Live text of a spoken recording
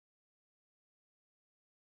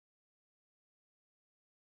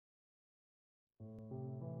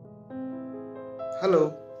Hello.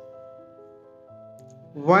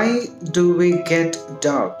 Why do we get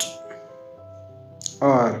doubt?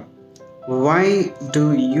 Or why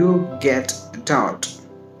do you get doubt?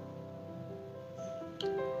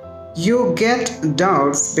 You get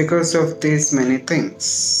doubts because of these many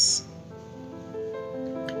things.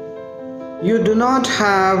 You do not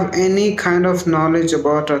have any kind of knowledge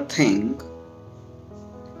about a thing.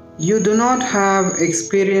 You do not have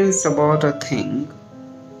experience about a thing.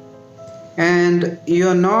 And you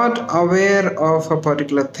are not aware of a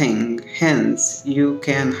particular thing, hence you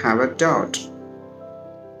can have a doubt.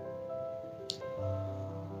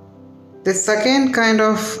 The second kind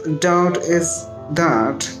of doubt is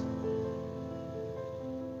that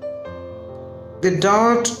the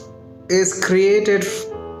doubt is created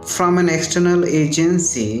from an external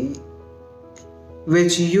agency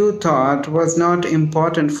which you thought was not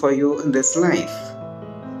important for you in this life.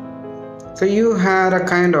 So you had a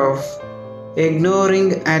kind of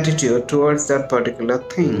ignoring attitude towards that particular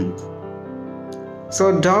thing.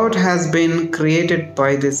 So doubt has been created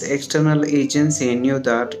by this external agency in you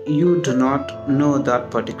that you do not know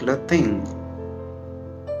that particular thing.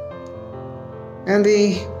 And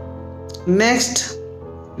the next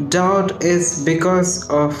doubt is because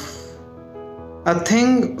of a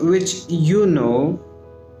thing which you know,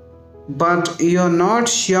 but you're not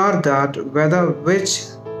sure that whether which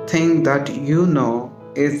thing that you know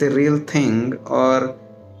is the real thing or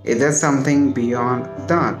is there something beyond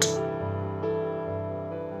that.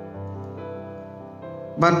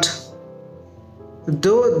 But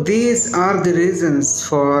though these are the reasons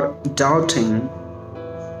for doubting,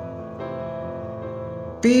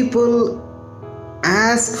 people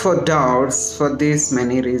ask for doubts for these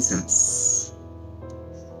many reasons.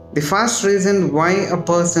 The first reason why a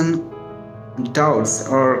person doubts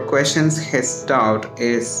or questions his doubt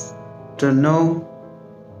is to know,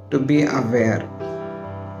 to be aware.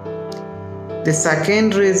 The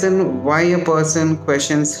second reason why a person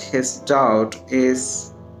questions his doubt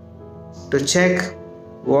is to check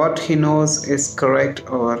what he knows is correct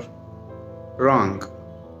or wrong.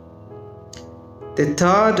 The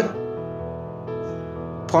third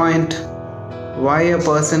point why a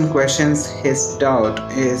person questions his doubt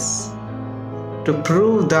is to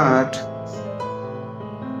prove that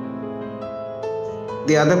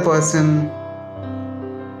the other person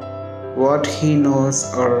what he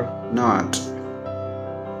knows or not.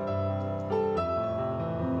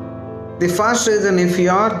 The first reason, if you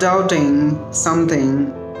are doubting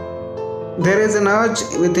something, there is an urge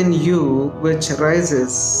within you which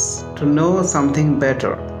rises to know something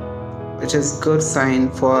better, which is good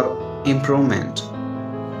sign for improvement.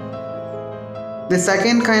 The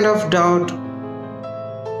second kind of doubt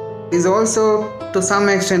is also to some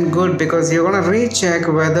extent good because you're going to recheck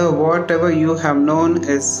whether whatever you have known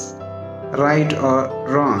is right or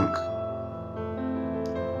wrong,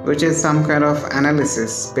 which is some kind of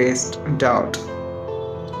analysis based doubt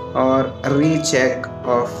or recheck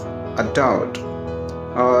of a doubt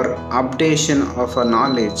or updation of a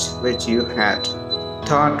knowledge which you had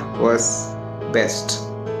thought was best.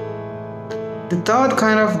 The third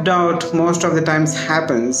kind of doubt most of the times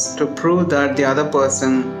happens to prove that the other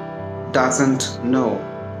person doesn't know.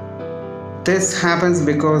 This happens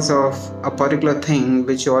because of a particular thing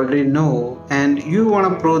which you already know and you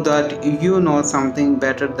want to prove that you know something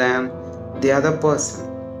better than the other person.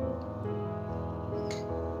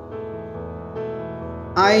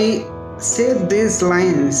 I said these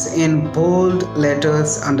lines in bold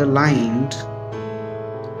letters underlined.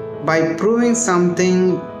 By proving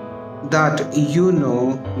something that you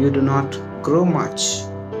know, you do not grow much.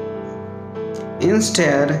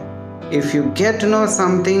 Instead, if you get to know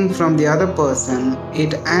something from the other person,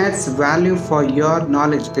 it adds value for your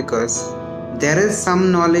knowledge because there is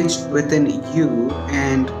some knowledge within you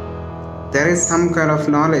and there is some kind of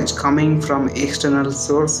knowledge coming from external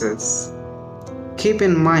sources. Keep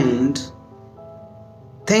in mind,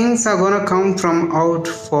 things are going to come from out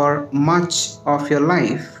for much of your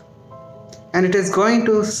life and it is going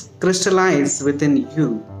to crystallize within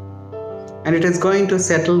you and it is going to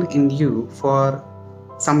settle in you for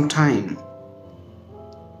some time.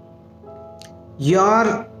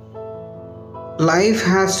 Your life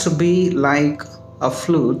has to be like a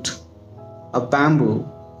flute, a bamboo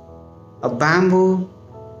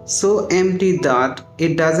so empty that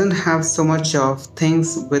it doesn't have so much of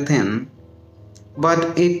things within,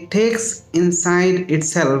 but it takes inside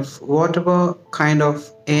itself whatever kind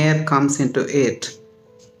of air comes into it.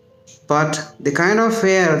 But the kind of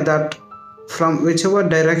air that from whichever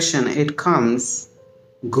direction it comes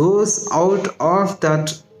goes out of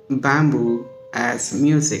that bamboo as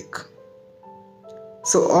music.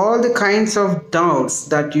 So, all the kinds of doubts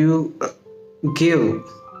that you give,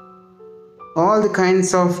 all the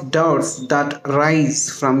kinds of doubts that rise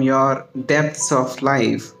from your depths of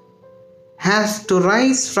life, has to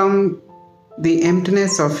rise from the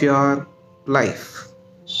emptiness of your life.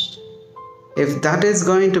 If that is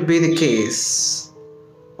going to be the case,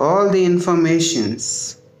 all the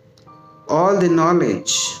informations, all the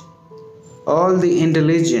knowledge, all the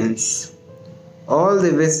intelligence, all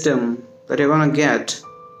the wisdom that you're going to get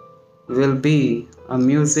will be a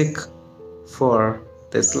music for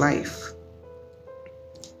this life.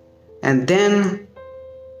 And then,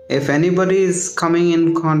 if anybody is coming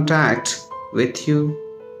in contact with you,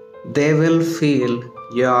 they will feel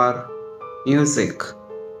your music.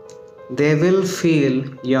 They will feel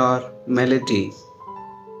your melody.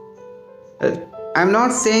 I'm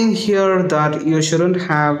not saying here that you shouldn't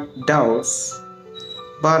have doubts,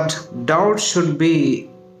 but doubt should be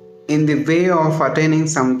in the way of attaining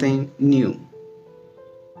something new.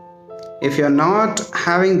 If you're not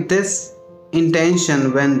having this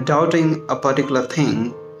intention when doubting a particular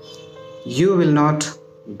thing, you will not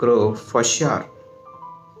grow for sure.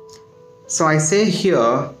 So I say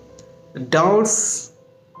here, doubts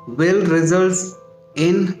will result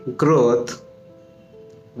in growth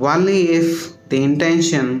only if the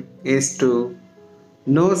intention is to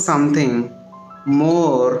know something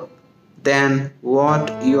more than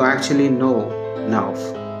what you actually know now.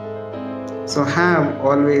 So have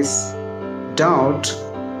always doubt,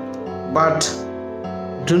 but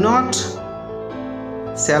do not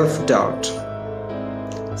self-doubt.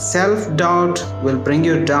 Self-doubt will bring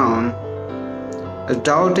you down.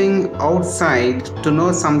 Doubting outside to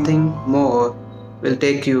know something more will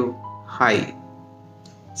take you high.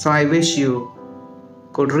 So I wish you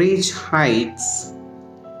could reach heights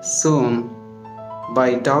soon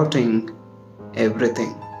by doubting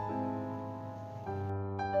everything.